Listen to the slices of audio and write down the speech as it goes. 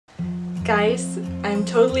Guys, I'm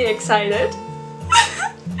totally excited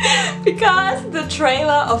because the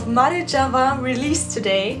trailer of Marjaavaan released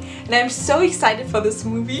today, and I'm so excited for this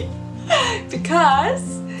movie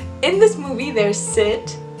because in this movie there's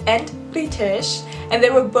Sid and Ritesh, and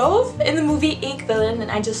they were both in the movie Ek Villain,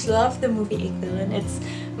 and I just love the movie Ek Villain. It's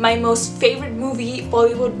my most favorite movie,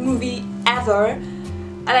 Bollywood movie ever.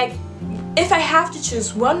 And if I have to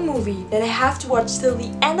choose one movie that I have to watch till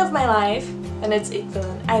the end of my life, and it's Ek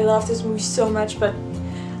Villain. I love this movie so much, but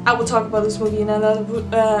I will talk about this movie in another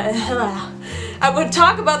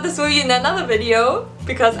video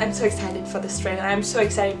because I'm so excited for this trailer. I'm so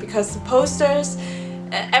excited because the posters,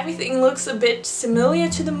 everything looks a bit similar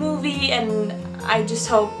to the movie, and I just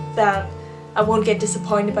hope that I won't get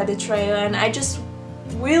disappointed by the trailer. And I just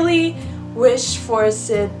really wish for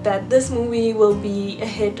Sid that this movie will be a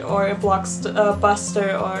hit or a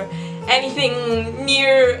blockbuster or anything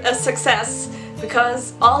near a success,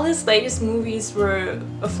 because all his latest movies were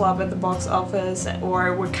a flop at the box office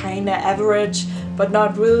or were kinda average but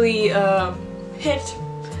not really a hit.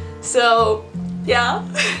 So yeah.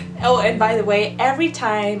 Oh, and by the way, every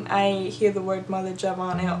time I hear the word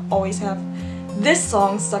Marjaavaan, I always have this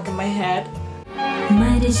song stuck in my head.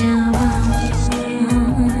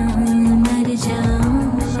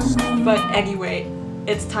 But anyway,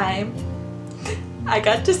 it's time. I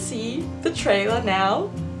got to see the trailer now,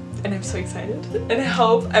 and I'm so excited, and I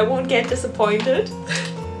hope I won't get disappointed.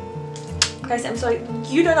 Guys, I'm sorry,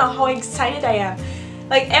 you don't know how excited I am.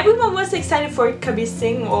 Like, everyone was excited for Kabir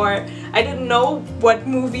Singh or I don't know what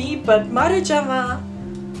movie, but Marjaavaan,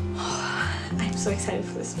 I'm so excited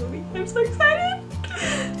for this movie. I'm so excited.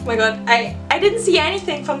 Oh my god, I didn't see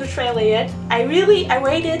anything from the trailer yet. I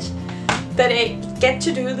waited that I get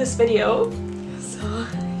to do this video. So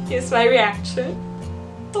here's my reaction.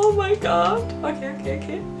 Oh my god.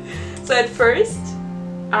 Okay. So at first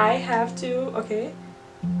I have to,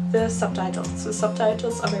 the subtitles. The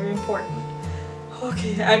subtitles are very important.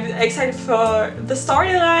 Okay, I'm excited for the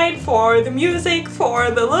storyline, for the music,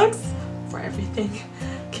 for the looks, for everything.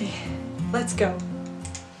 Okay, let's go.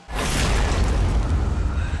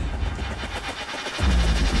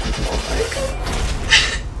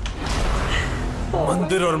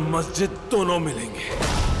 मंदिर और मस्जिद दोनों मिलेंगे।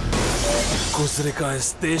 गुजरेगा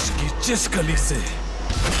इस देश की जिस गली से,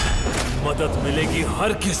 मदद मिलेगी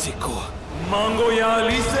हर किसी को। मांगो या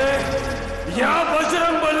अली से या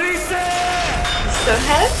बजरंग बली से। So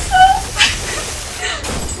handsome.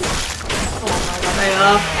 Oh my god, I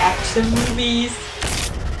love action movies.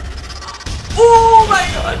 Oh my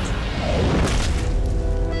god.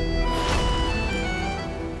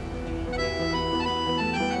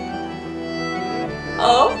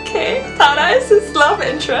 Okay, Tara is his love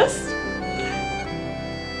interest.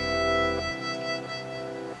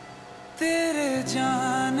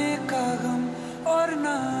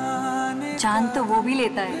 जान तो वो भी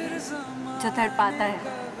लेता है जो तड़पाता है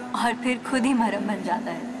और फिर खुद ही मरहम बन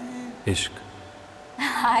जाता है। इश्क।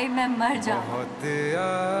 हाय, मैं मर जाऊं।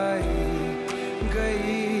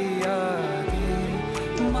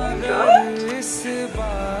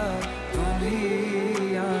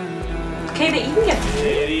 Okay, the Indian.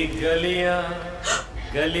 तेरी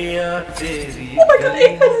गलियां तेरी। Oh my god,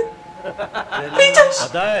 एक मिनट।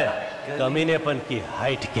 पता है कमीनेपन की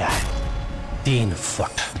हाइट क्या है? 3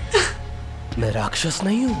 फुट। मैं राक्षस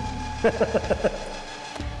नहीं हूं।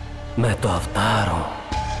 मैं तो अवतार हूं।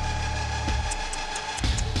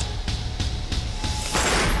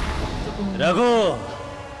 रघु,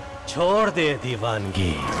 छोड़ दे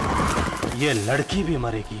दीवानगी। ये लड़की भी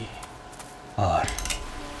मरेगी और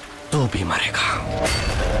तू भी मरेगा।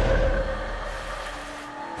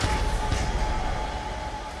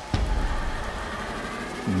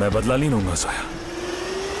 मैं बदला नहीं लूंगा सोया।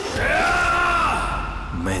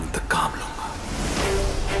 मैं इंतकाम लूंगा।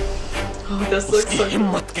 उसकी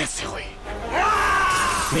हिम्मत कैसे हुई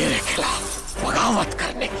मेरे खिलाफ बगावत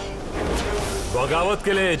करने की? बगावत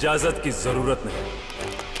के लिए इजाजत की जरूरत नहीं।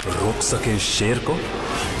 रोक सके शेर को,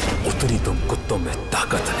 उतनी तुम कुत्तों में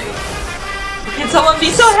ताकत नहीं। Can someone be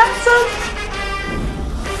so handsome?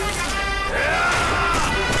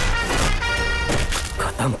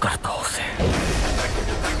 खत्म कर दो उसे।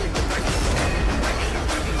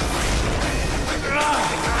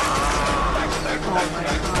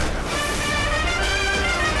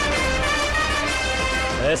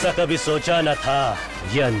 ऐसा कभी सोचा न था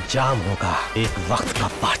ये अंजाम होगा। एक वक्त का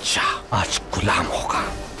बादशाह आज गुलाम होगा।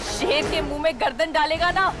 शेर के मुंह में गर्दन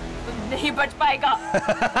डालेगा ना, नहीं बच पाएगा।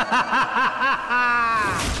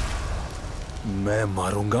 मैं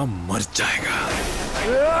मारूंगा, मर जाएगा।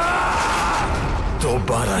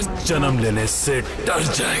 दोबारा जन्म लेने से डर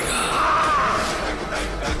जाएगा।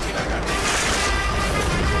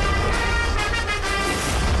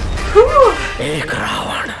 एक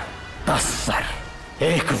रावण 10 सर,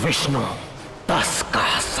 एक विष्णु 10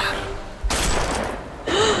 का sir.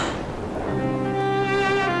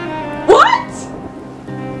 What?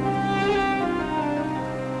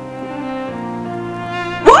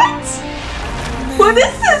 What? What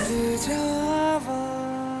is this?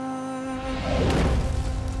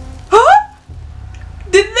 Huh?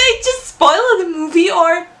 Did they just spoil the movie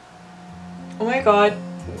or? Oh my god.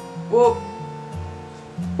 Whoa.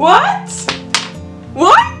 What?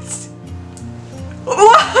 What?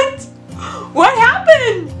 What? What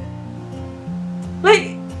happened?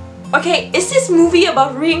 Like, okay, is this movie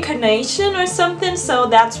about reincarnation or something? So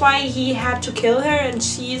that's why he had to kill her and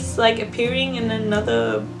she's like appearing in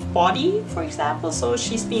another body, for example? So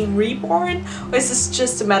she's being reborn? Or is this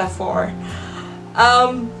just a metaphor?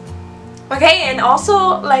 Okay, and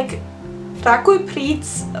also like Rakul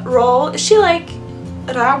Preet's role, is she like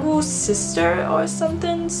Raghu's sister or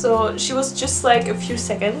something? So she was just like a few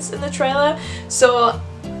seconds in the trailer. So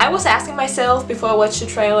I was asking myself before I watched the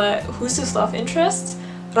trailer, who's his love interest?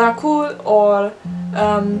 Rakul or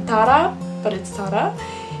Tara? But it's Tara.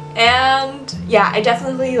 And yeah, I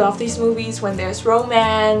definitely love these movies when there's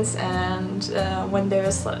romance and when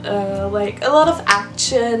there's like a lot of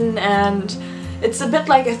action and it's a bit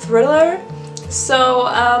like a thriller. So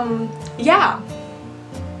yeah,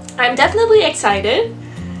 I'm definitely excited,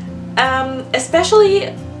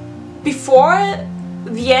 especially before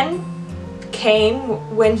the end came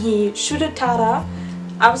when he shooted Tara.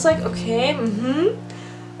 I was like, okay,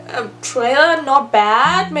 trailer not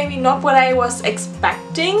bad, maybe not what I was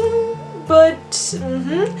expecting, but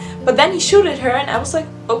but then he shooted her and I was like,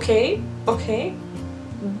 okay,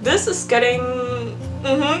 this is getting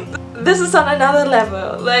this is on another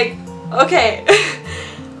level, like, okay.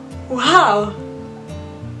 Wow.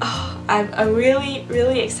 Oh, I'm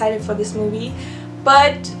really excited for this movie,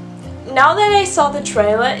 but now that I saw the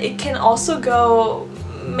trailer, it can also go,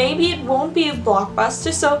 maybe it won't be a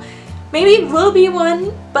blockbuster, so maybe it will be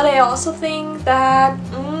one, but I also think that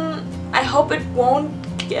I hope it won't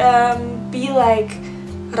be like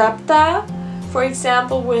Rapta, for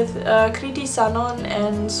example, with Kriti Sanon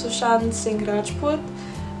and Sushant Singh Rajput,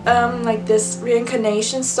 like this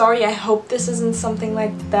reincarnation story. I hope this isn't something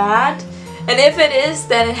like that, and if it is,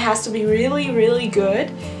 then it has to be really good.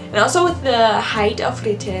 And also with the height of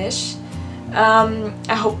Ritesh,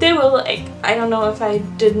 I hope they will, like, I don't know if I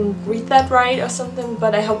didn't read that right or something,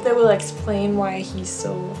 but I hope they will explain why he's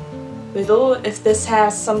so little, if this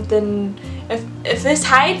has something, if this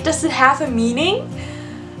height, does it have a meaning?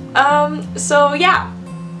 So yeah,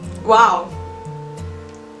 wow.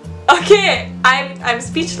 Okay, I'm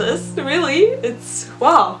speechless, really, it's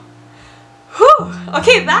wow. Whew.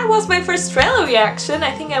 Okay, that was my first trailer reaction.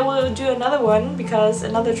 I think I will do another one because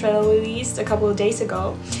another trailer released a couple of days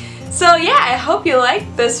ago. So yeah, I hope you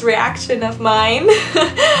liked this reaction of mine.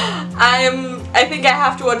 I think I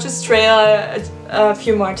have to watch this trailer a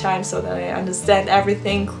few more times so that I understand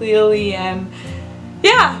everything clearly, and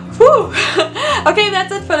yeah, whew. Okay,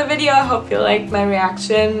 that's it for the video. I hope you liked my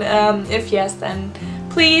reaction. If yes, then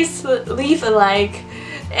please leave a like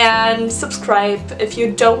and subscribe if you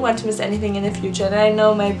don't want to miss anything in the future. And I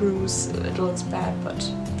know my bruise, it looks bad, but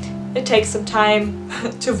it takes some time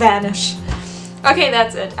to vanish. Okay,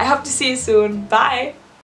 that's it. I hope to see you soon. Bye!